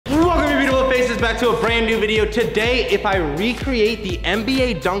back to a brand new video. Today, if I recreate the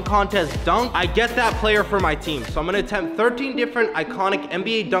NBA dunk contest dunk, I get that player for my team. So I'm gonna attempt 13 different iconic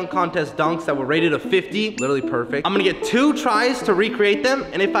NBA dunk contest dunks that were rated a 50, literally perfect. I'm gonna get 2 tries to recreate them,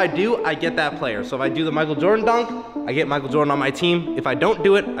 and if I do, I get that player. So if I do the Michael Jordan dunk, I get Michael Jordan on my team. If I don't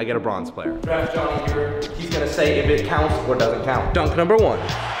do it, I get a bronze player. Draft Johnny here. He's gonna say if it counts or doesn't count. Dunk number 1.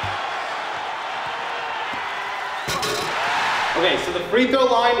 Okay, so the free throw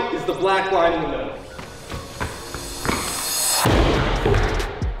line is the black line in the middle.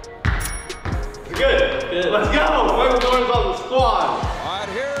 Good. Let's go. Michael Jordan's on the squad. All right,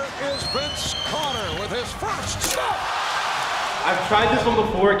 here is Vince Carter with his first step. I've tried this one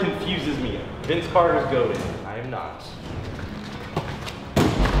before. It confuses me. Vince Carter's goated. I am not.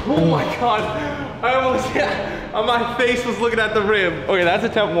 Oh my God. I almost, my face was looking at the rim. Okay, that's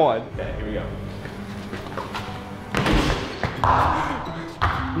attempt 1. Okay, here we go.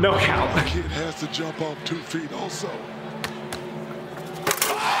 No count. The kid has to jump off 2 feet also.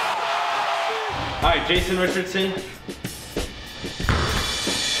 All right, Jason Richardson.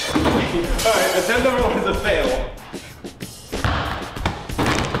 All right, attempt number 1 is a fail.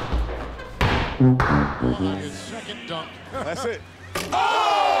 His second dunk. That's it.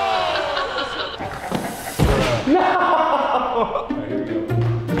 Oh! No! All right, here we go.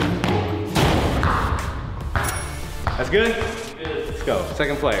 That's good? Let's go.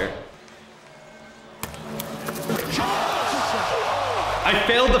 Second player. I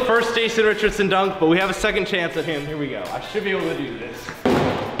failed the first Jason Richardson dunk, but we have a second chance at him. Here we go. I should be able to do this.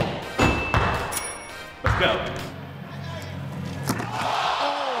 Let's go.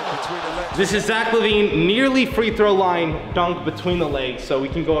 This is Zach LaVine, nearly free throw line dunk between the legs, so we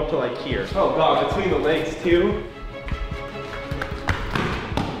can go up to like here. Oh God, between the legs too.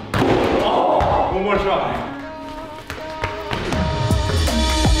 Oh, one more try.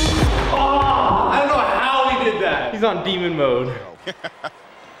 Oh, I don't know how he did that. He's on demon mode.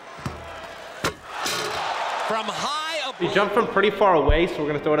 From high above. He jumped from pretty far away, so we're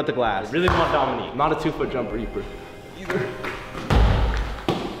gonna throw it at the glass. I really want Dominique. Not a 2-foot jumper either.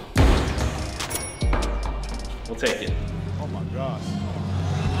 We'll take it. Oh my gosh.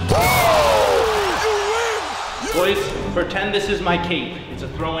 Boys, pretend this is my cape. It's a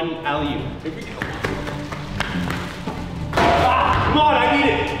throw-in alley-oop. Here we go. Ah, come on, I need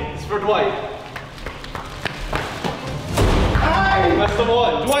it. It's for Dwight. Hey, that's the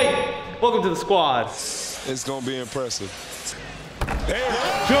one. Dwight, welcome to the squad. It's gonna be impressive.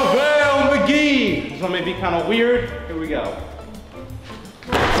 JaVale McGee. This one may be kind of weird. Here we go.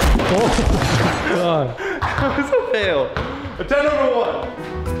 Oh my God. That was a fail. Attempt number 1.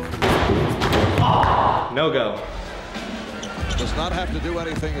 Oh, no go. Does not have to do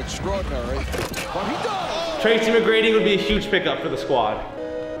anything extraordinary, but he does. Tracy McGrady would be a huge pickup for the squad.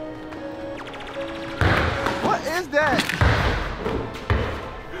 What is that?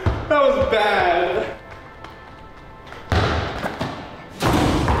 That was bad.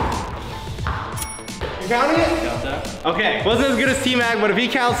 You counting it? Count that. Okay, wasn't as good as T-Mac, but if he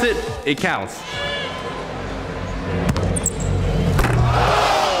counts it, it counts.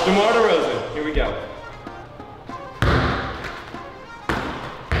 DeMar DeRozan, here we go.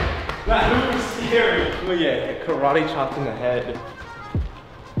 That hoop was scary. Look at karate chopped in the head.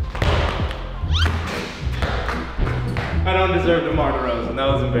 I don't deserve DeMar DeRozan. That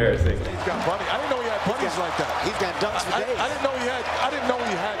was embarrassing. He's got bunny. I didn't know he had bunnies like that. He's got dunks for days. I didn't know he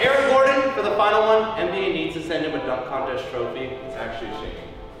had. Aaron Gordon for the final one. NBA needs to send him a dunk contest trophy. It's actually a shame.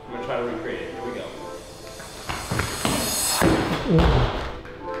 I'm gonna try to recreate it. Here we go.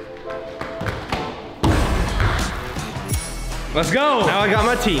 Let's go. Now I got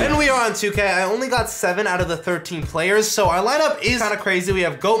my team. And we are on 2K. I only got 7 out of the 13 players, so our lineup is kind of crazy. We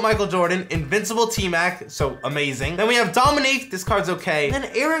have GOAT Michael Jordan, Invincible T-Mac, so amazing. Then we have Dominique. This card's okay. And then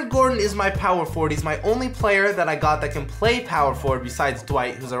Aaron Gordon is my power forward. He's my only player that I got that can play power forward besides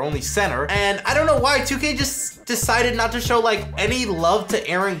Dwight, who's our only center. And I don't know why 2K just decided not to show like any love to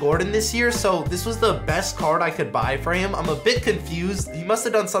Aaron Gordon this year, so this was the best card I could buy for him. I'm a bit confused. He must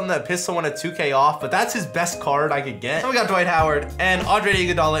have done something that pissed someone at 2K off, but that's his best card I could get. Then we got Dwight Howard and Andre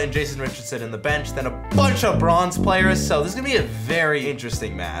Iguodala and Jason Richardson in the bench, then a bunch of bronze players, so this is gonna be a very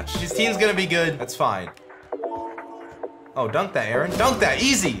interesting match. His team's gonna be good, that's fine. Oh, dunk that, Aaron. Dunk that,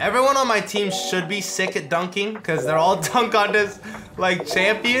 easy. Everyone on my team should be sick at dunking because they're all dunk contest like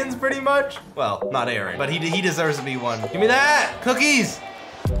champions pretty much. Well, not Aaron, but he deserves to be one. Give me that, cookies.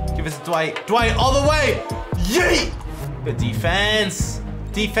 Give it to Dwight. Dwight all the way, yeet. Good defense.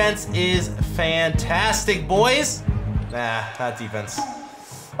 Defense is fantastic, boys. Nah, not defense.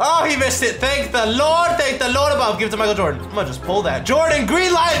 Oh, he missed it. Thank the Lord. Thank the Lord above. Give it to Michael Jordan. I'm gonna just pull that. Jordan,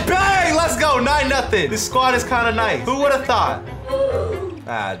 green light. Bang. Let's go. 9-0. This squad is kind of nice. Who would have thought?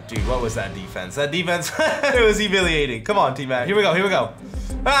 Ah, dude, what was that defense? That defense, it was humiliating. Come on, T-Mac. Here we go. Here we go.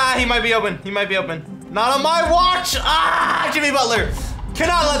 Ah, he might be open. He might be open. Not on my watch. Ah, Jimmy Butler.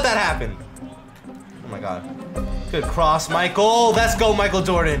 Cannot let that happen. Oh, my God. Good cross, Michael. Let's go, Michael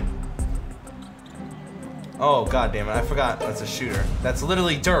Jordan. Oh, God damn it. I forgot that's a shooter. That's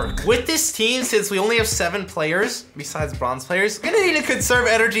literally Dirk. With this team, since we only have 7 players, besides bronze players, we're gonna need to conserve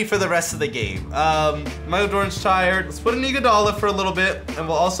energy for the rest of the game. Michael Jordan's tired. Let's put in Iguodala for a little bit, and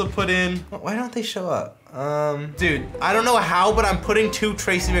we'll also put in... Why don't they show up? Dude, I don't know how, but I'm putting 2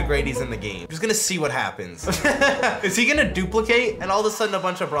 Tracy McGrady's in the game. I'm just gonna see what happens. Is he gonna duplicate? And all of a sudden, a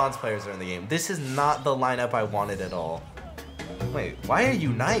bunch of bronze players are in the game. This is not the lineup I wanted at all. Wait, why are you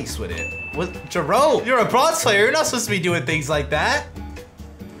nice with it? What, Jerome, you're a bronze player. You're not supposed to be doing things like that.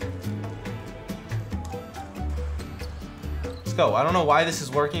 Let's go. I don't know why this is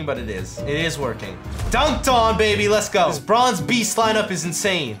working, but it is. It is working. Dunked on, baby. Let's go. This bronze beast lineup is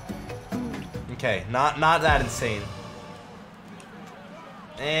insane. Okay, not that insane.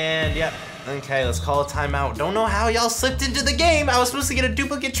 And yep. Okay, let's call a timeout. Don't know how y'all slipped into the game. I was supposed to get a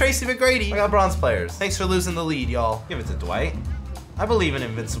duplicate Tracy McGrady. I got bronze players. Thanks for losing the lead, y'all. Give it to Dwight. I believe in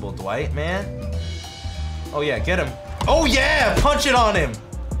invincible Dwight, man. Oh yeah, get him. Oh yeah, punch it on him.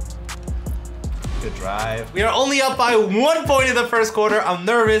 Good drive. We are only up by 1 point in the first quarter. I'm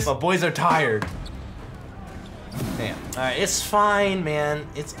nervous. My boys are tired. Damn. All right, it's fine, man.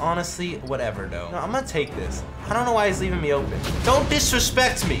 It's honestly whatever, though. No, I'm gonna take this. I don't know why he's leaving me open. Don't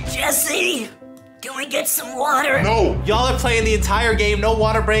disrespect me. Jesse, can we get some water? No. Y'all are playing the entire game. No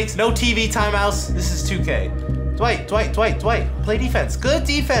water breaks, no TV timeouts. This is 2K. Dwight, play defense. Good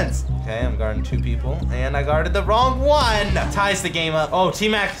defense. Okay, I'm guarding 2 people, and I guarded the wrong one. Ties the game up. Oh,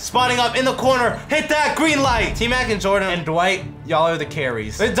 T-Mac spotting up in the corner. Hit that green light. T-Mac and Jordan and Dwight, y'all are the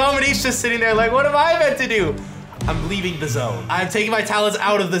carries. And Dominique's just sitting there like, what am I meant to do? I'm leaving the zone. I'm taking my talents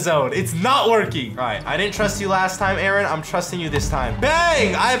out of the zone. It's not working. All right, I didn't trust you last time, Aaron. I'm trusting you this time.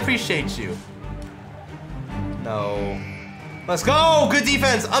 Bang! I appreciate you. No. Let's go. Good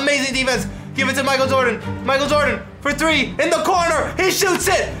defense. Amazing defense. Give it to Michael Jordan. Michael Jordan for 3 in the corner. He shoots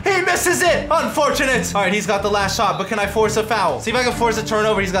it. He misses it. Unfortunate. All right, he's got the last shot, but can I force a foul? See if I can force a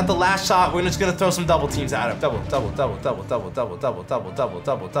turnover. He's got the last shot. We're just gonna throw some double teams at him. Double.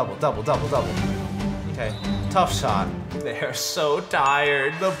 Okay, tough shot. They're so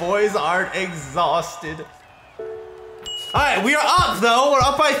tired. The boys aren't exhausted. All right, we are up though. We're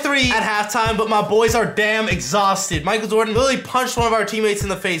up by 3 at halftime, but my boys are damn exhausted. Michael Jordan literally punched one of our teammates in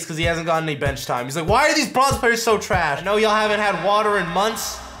the face because he hasn't gotten any bench time. He's like, why are these bronze players so trash? I know y'all haven't had water in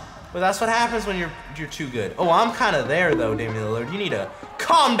months, but that's what happens when you're too good. Oh, I'm kind of there though, Damian Lillard. You need to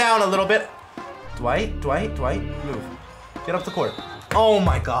calm down a little bit. Dwight, move. Get up the court. Oh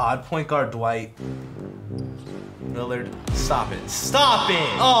my God, point guard Dwight. Lillard, stop it. Stop it!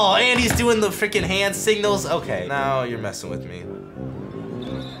 Oh, and he's doing the freaking hand signals. Okay, now you're messing with me.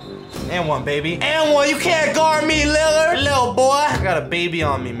 And 1, baby. And 1, you can't guard me, Lillard, little boy. I got a baby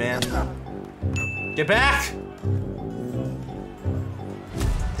on me, man. Get back.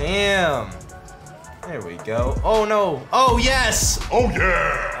 Damn. There we go. Oh no. Oh yes. Oh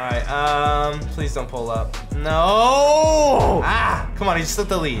yeah. All right, please don't pull up. No. Ah, come on, he just took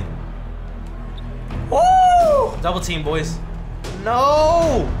the lead. Woo! Double team, boys.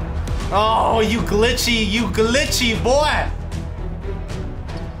 No! Oh, you glitchy boy!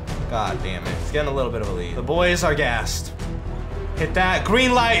 God damn it. It's getting a little bit of a lead. The boys are gassed. Hit that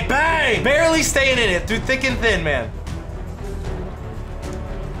green light. Bang! Barely staying in it through thick and thin, man.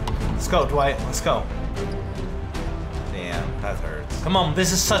 Let's go, Dwight. Let's go. Damn, that hurts. Come on,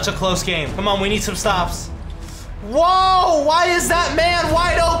 this is such a close game. Come on, we need some stops. Whoa! Why is that man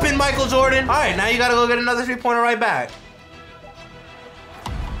wide open, Michael Jordan? All right, now you gotta go get another 3-pointer right back.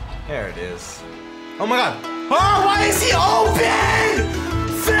 There it is. Oh my God. Oh, why is he open?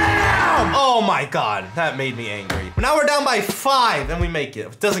 Damn! Oh my God, that made me angry. But now we're down by 5 and we make it.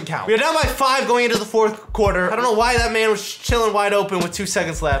 It doesn't count. We're down by 5 going into the 4th quarter. I don't know why that man was chilling wide open with 2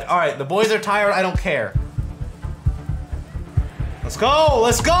 seconds left. All right, the boys are tired. I don't care. Let's go,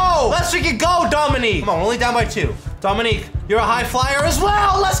 let's go! Let's freaking go, Dominique! Come on, we're only down by 2. Dominique, you're a high flyer as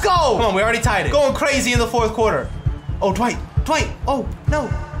well! Let's go! Come on, we already tied it. Going crazy in the 4th quarter. Oh, Dwight! Oh, no!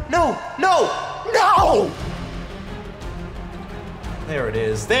 There it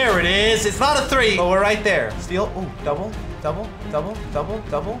is, It's not a 3, but we're right there. Steal, oh, double.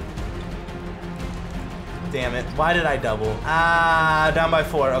 Damn it, why did I double? Ah, down by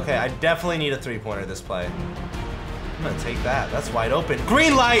 4. Okay, I definitely need a 3-pointer this play. I'm gonna take that. That's wide open.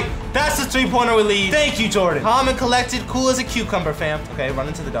 Green light. That's the three-pointer we lead. Thank you, Jordan. Calm and collected, cool as a cucumber, fam. Okay, run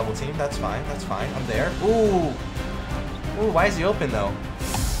into the double team. That's fine. That's fine. I'm there. Ooh. Ooh, why is he open, though?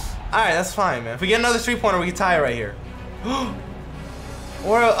 All right, that's fine, man. If we get another three-pointer, we can tie it right here.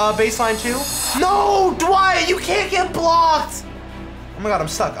 Or a baseline two. No, Dwight, you can't get blocked. Oh my God, I'm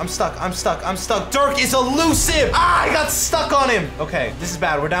stuck. I'm stuck. I'm stuck. I'm stuck. Dirk is elusive. Ah, I got stuck on him. Okay, this is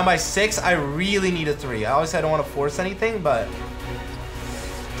bad. We're down by 6. I really need a 3. I always said I don't want to force anything, but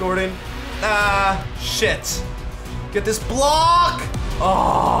Jordan. Ah, shit. Get this block.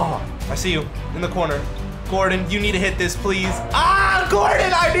 Oh, I see you in the corner. Gordon, you need to hit this, please. Ah,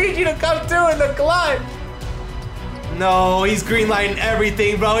 Gordon, I need you to come through in the clutch. No, he's green lighting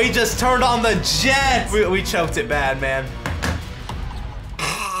everything, bro. He just turned on the Jets. We choked it bad, man.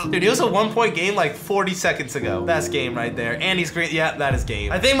 Dude, it was a 1-point game like 40 seconds ago. That's game right there. And he's green. Yeah, that is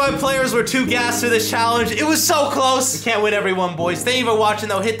game. I think my players were too gassed for this challenge. It was so close. We can't win every one, boys. Thank you for watching,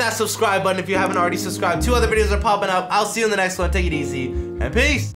 though. Hit that subscribe button if you haven't already subscribed. 2 other videos are popping up. I'll see you in the next one. Take it easy and peace.